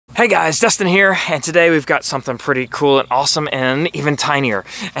Hey guys, Dustin here, and today we've got something pretty cool and awesome and even tinier.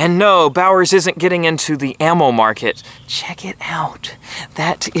 And no, Bowers isn't getting into the ammo market. Check it out.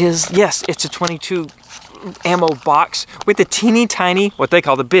 That is, yes, it's a 22 ammo box with a teeny tiny, what they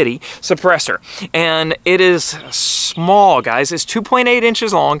call the bitty, suppressor. And it is small, guys. It's 2.8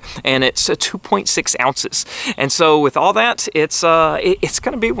 inches long and it's 2.6 ounces. And so with all that, it's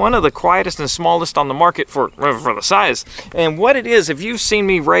going to be one of the quietest and smallest on the market for the size. And what it is, if you've seen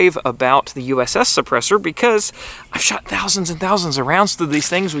me rave about the USS suppressor, because I've shot thousands and thousands of rounds through these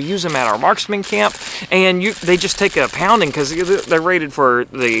things. We use them at our marksman camp, and they just take a pounding because they're rated for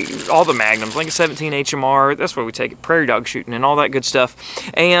all the Magnums, like a 17 HMR. That's where we take it, prairie dog shooting and all that good stuff,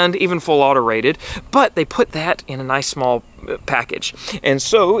 and even full auto rated. But they put that in a nice small package, and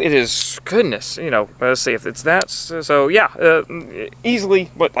so it is, goodness, you know, let's see if it's that. So yeah,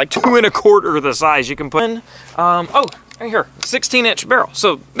 easily, what, like 2 1/4 the size you can put in. Oh, right here, 16-inch barrel.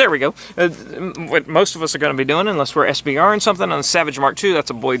 So there we go. What most of us are going to be doing, unless we're SBR and something on the Savage Mark II, that's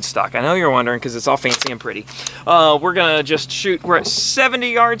a Boyd stock. I know you're wondering because it's all fancy and pretty. We're going to just shoot. We're at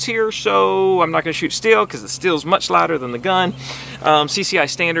 70 yards here, so I'm not going to shoot steel because the steel's much louder than the gun. CCI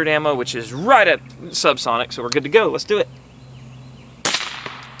standard ammo, which is right at subsonic, so we're good to go. Let's do it.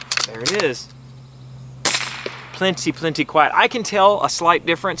 There it is. Plenty quiet. I can tell a slight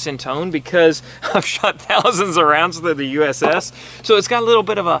difference in tone because I've shot thousands of rounds through the USS, so it's got a little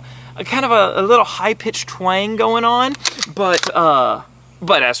bit of a kind of a little high-pitched twang going on, but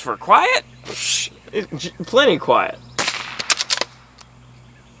as for quiet, plenty quiet.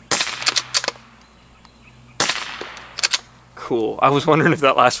 Cool. I was wondering if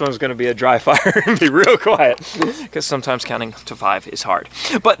that last one was going to be a dry fire and be real quiet, because sometimes counting to 5 is hard.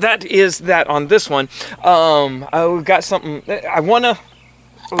 But that is that on this one. We've got something. I want to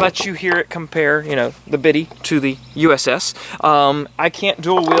let you hear it compare, you know, the bitty to the USS. I can't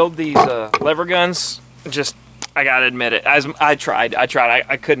dual wield these lever guns. Just, I gotta admit it. I tried.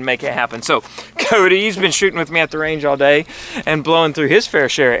 I couldn't make it happen. So Cody's been shooting with me at the range all day and blowing through his fair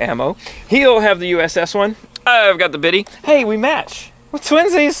share of ammo. He'll have the USS one. I've got the bitty. Hey, we match. We're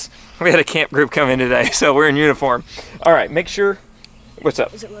twinsies. We had a camp group come in today, so we're in uniform. All right, make sure. What's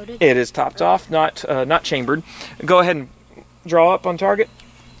up? Is it loaded? It is topped off, not chambered. Go ahead and draw up on target.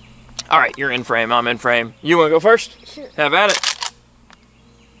 All right, you're in frame. I'm in frame. You want to go first? Sure. Have at it.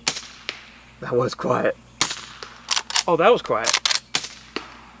 That was quiet. Oh, that was quiet.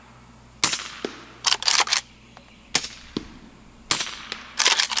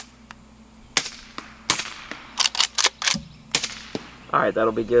 All right,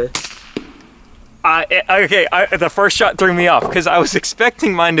 that'll be good. The first shot threw me off because I was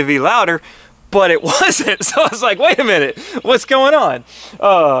expecting mine to be louder, but it wasn't. So I was like, wait a minute, what's going on?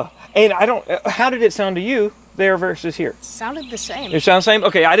 And I don't, how did it sound to you there versus here? It sounded the same. It sounds the same?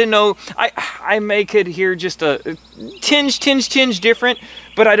 Okay, I didn't know. I could hear just a tinge different,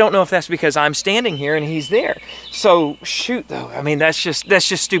 but I don't know if that's because I'm standing here and he's there. So shoot though, I mean, that's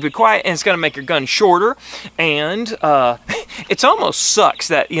just stupid quiet, and it's gonna make your gun shorter, and it almost sucks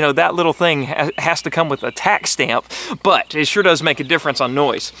that, you know, that little thing has to come with a tax stamp, but it sure does make a difference on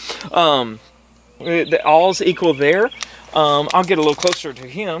noise. All's equal there. I'll get a little closer to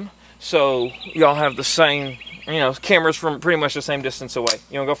him so y'all have the same, you know, cameras from pretty much the same distance away.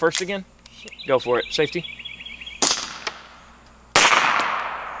 You wanna go first again? Sure. Go for it. Safety.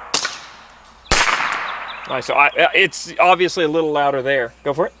 Nice. So it's obviously a little louder there.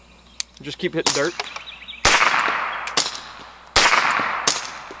 Go for it. Just keep hitting dirt.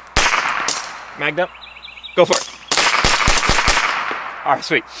 Magnum. Go for it. All right,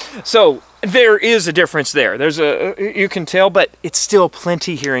 sweet. So there is a difference there. There's you can tell, but it's still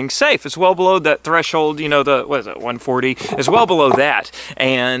plenty hearing safe. It's well below that threshold, you know, what is it, 140? It's well below that.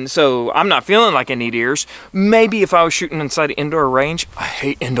 And so I'm not feeling like I need ears. Maybe if I was shooting inside an indoor range, I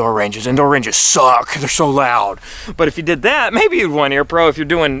hate indoor ranges. Indoor ranges suck. They're so loud. But if you did that, maybe you'd want ear pro if you're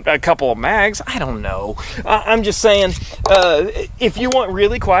doing a couple of mags. I don't know. I'm just saying, if you want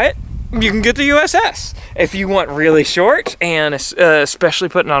really quiet, you can get the USS. If you want really short, and especially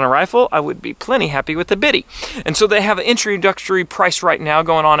putting on a rifle, I would be plenty happy with the bitty. And so they have an introductory price right now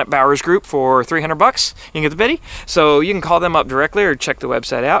going on at Bowers Group for 300 bucks. You can get the bitty. So you can call them up directly or check the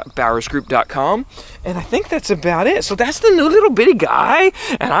website out, bowersgroup.com. And I think that's about it. So that's the new little bitty guy,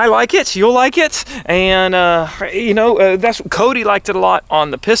 and I like it. You'll like it. And you know, that's Cody liked it a lot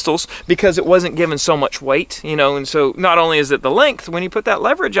on the pistols because it wasn't given so much weight. You know, and so not only is it the length, when you put that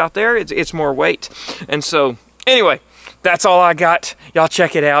leverage out there, it's more weight. And so anyway, that's all I got. Y'all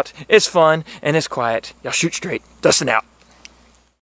check it out. It's fun and it's quiet. Y'all shoot straight. Dustin out.